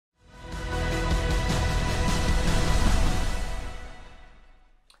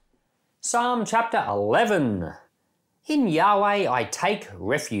Psalm chapter 11. In Yahweh I take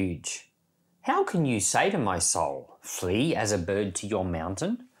refuge. How can you say to my soul, flee as a bird to your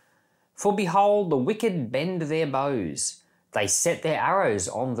mountain? For behold, the wicked bend their bows. They set their arrows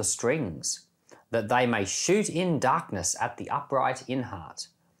on the strings, that they may shoot in darkness at the upright in heart.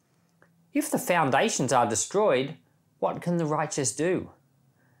 If the foundations are destroyed, what can the righteous do?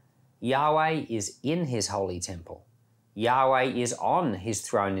 Yahweh is in his holy temple. Yahweh is on his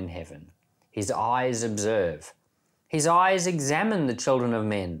throne in heaven. His eyes observe. His eyes examine the children of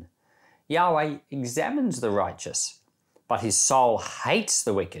men. Yahweh examines the righteous, but his soul hates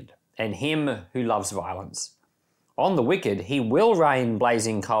the wicked and him who loves violence. On the wicked he will rain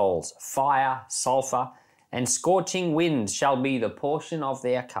blazing coals, fire, sulphur, and scorching wind shall be the portion of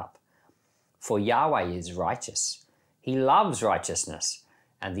their cup. For Yahweh is righteous. He loves righteousness,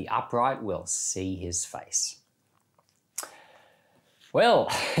 and the upright will see his face.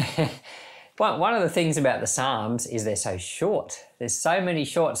 Well, one of the things about the Psalms is they're so short. There's so many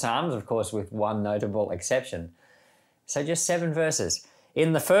short Psalms, of course, with one notable exception. So just 7 verses.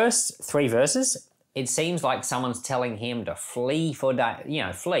 In the first 3 verses, it seems like someone's telling him to flee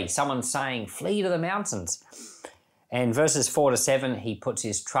flee. Someone's saying, flee to the mountains. And verses 4 to 7, he puts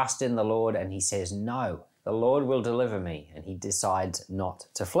his trust in the Lord and he says, no, the Lord will deliver me. And he decides not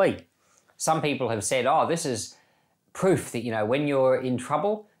to flee. Some people have said, this is proof that, when you're in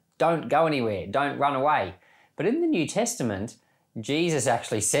trouble, don't go anywhere, don't run away. But in the New Testament, Jesus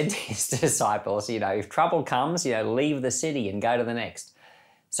actually said to his disciples, if trouble comes, leave the city and go to the next.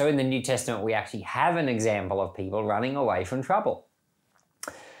 So in the New Testament, we actually have an example of people running away from trouble.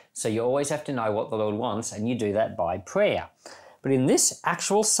 So you always have to know what the Lord wants, and you do that by prayer. But in this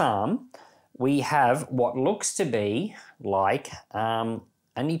actual psalm, we have what looks to be like an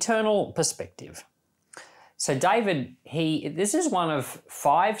eternal perspective. So David, this is one of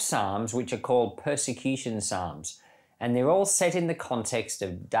 5 psalms which are called persecution psalms, and they're all set in the context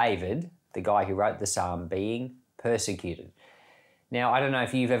of David, the guy who wrote the psalm, being persecuted. Now, I don't know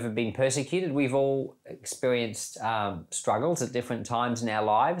if you've ever been persecuted. We've all experienced struggles at different times in our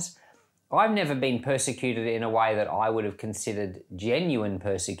lives. I've never been persecuted in a way that I would have considered genuine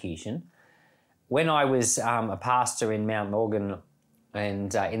persecution. When I was a pastor in Mount Morgan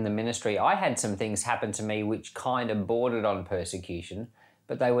and in the ministry, I had some things happen to me which kind of bordered on persecution,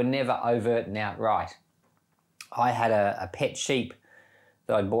 but they were never overt and outright. I had a pet sheep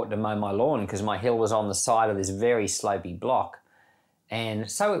that I'd bought to mow my lawn because my hill was on the side of this very slopey block. And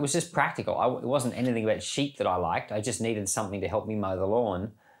so it was just practical. It wasn't anything about sheep that I liked. I just needed something to help me mow the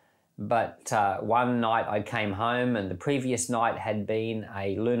lawn. But one night I came home and the previous night had been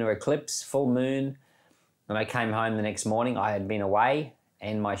a lunar eclipse, full moon. When I came home the next morning, I had been away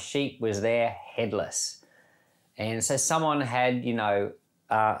and my sheep was there headless. And so someone had,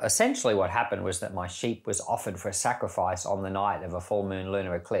 essentially what happened was that my sheep was offered for a sacrifice on the night of a full moon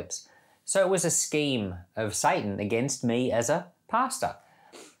lunar eclipse. So it was a scheme of Satan against me as a pastor.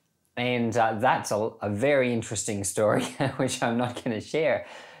 And that's a very interesting story, which I'm not going to share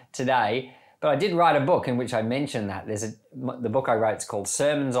today. But I did write a book in which I mentioned that. The book I wrote is called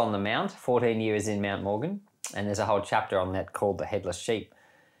Sermons on the Mount, 14 Years in Mount Morgan. And there's a whole chapter on that called The Headless Sheep.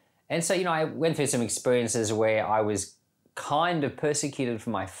 And so, I went through some experiences where I was kind of persecuted for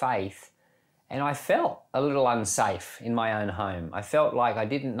my faith. And I felt a little unsafe in my own home. I felt like I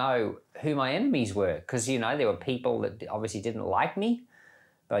didn't know who my enemies were because, there were people that obviously didn't like me,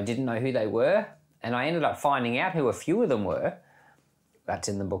 but I didn't know who they were. And I ended up finding out who a few of them were. That's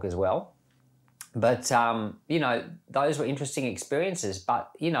in the book as well. But, those were interesting experiences, but,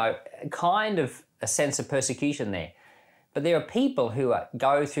 kind of a sense of persecution there. But there are people who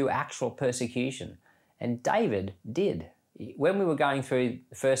go through actual persecution, and David did. When we were going through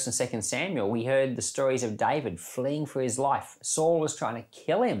 1st and 2nd Samuel, we heard the stories of David fleeing for his life. Saul was trying to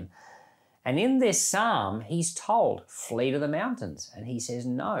kill him. And in this psalm, he's told, flee to the mountains. And he says,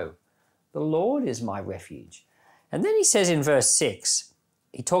 no, the Lord is my refuge. And then he says in verse 6,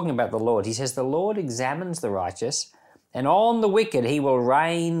 he's talking about the Lord. He says, the Lord examines the righteous, and on the wicked he will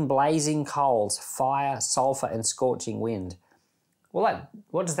rain blazing coals, fire, sulphur, and scorching wind. Well,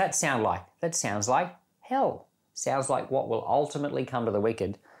 what does that sound like? That sounds like hell. Sounds like what will ultimately come to the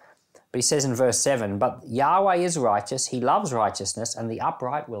wicked. But he says in verse 7, but Yahweh is righteous, he loves righteousness, and the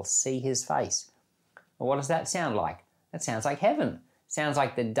upright will see his face. Well, what does that sound like? That sounds like heaven. Sounds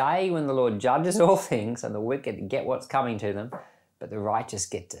like the day when the Lord judges all things and the wicked get what's coming to them, but the righteous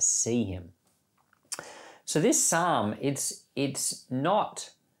get to see him. So this psalm, it's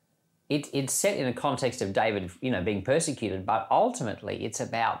set in a context of David, being persecuted, but ultimately it's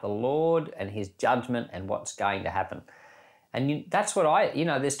about the Lord and his judgment and what's going to happen. And that's what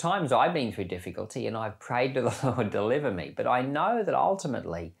there's times I've been through difficulty and I've prayed to the Lord, deliver me. But I know that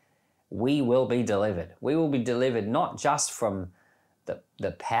ultimately we will be delivered. We will be delivered not just from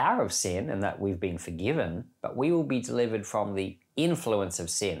the power of sin and that we've been forgiven, but we will be delivered from the influence of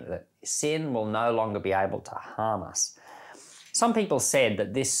sin, that sin will no longer be able to harm us. Some people said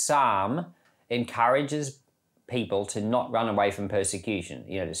that this psalm encourages people to not run away from persecution,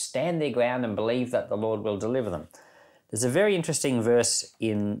 to stand their ground and believe that the Lord will deliver them. There's a very interesting verse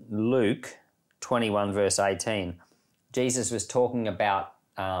in Luke 21, verse 18. Jesus was talking about,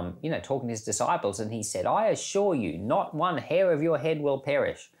 talking to his disciples, and he said, I assure you, not one hair of your head will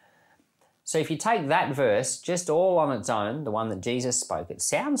perish. So if you take that verse just all on its own, the one that Jesus spoke, it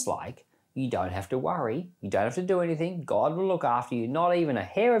sounds like you don't have to worry. You don't have to do anything. God will look after you. Not even a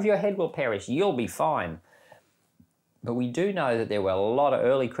hair of your head will perish. You'll be fine. But we do know that there were a lot of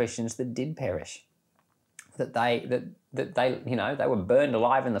early Christians that did perish. That they were burned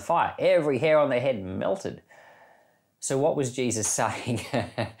alive in the fire. Every hair on their head melted. So what was Jesus saying?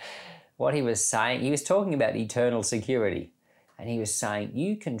 What he was saying, he was talking about eternal security. And he was saying,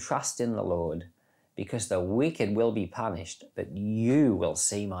 you can trust in the Lord because the wicked will be punished, but you will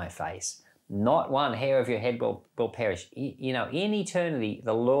see my face. Not one hair of your head will perish. In eternity,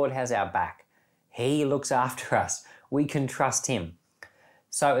 the Lord has our back. He looks after us. We can trust him.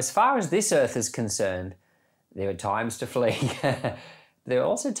 So as far as this earth is concerned, there are times to flee. There are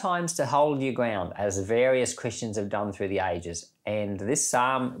also times to hold your ground, as various Christians have done through the ages. And this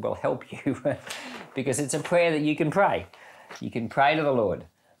psalm will help you because it's a prayer that you can pray. You can pray to the Lord.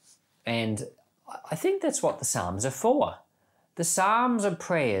 And I think that's what the Psalms are for. The Psalms are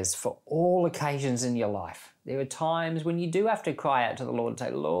prayers for all occasions in your life. There are times when you do have to cry out to the Lord and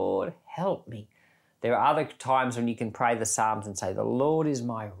say, Lord, help me. There are other times when you can pray the Psalms and say, the Lord is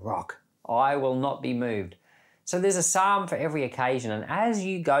my rock. I will not be moved. So there's a psalm for every occasion. And as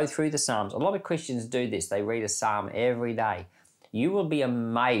you go through the Psalms, a lot of Christians do this. They read a psalm every day. You will be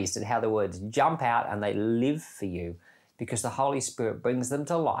amazed at how the words jump out and they live for you because the Holy Spirit brings them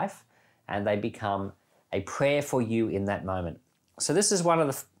to life and they become a prayer for you in that moment. So this is one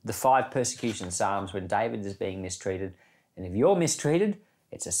of the 5 persecution psalms when David is being mistreated. And if you're mistreated,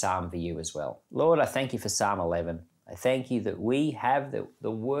 it's a psalm for you as well. Lord, I thank you for Psalm 11. I thank you that we have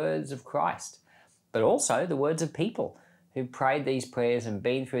the words of Christ, but also the words of people who prayed these prayers and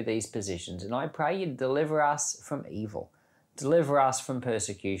been through these positions. And I pray you deliver us from evil, deliver us from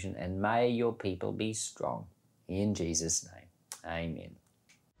persecution, and may your people be strong. In Jesus' name, amen.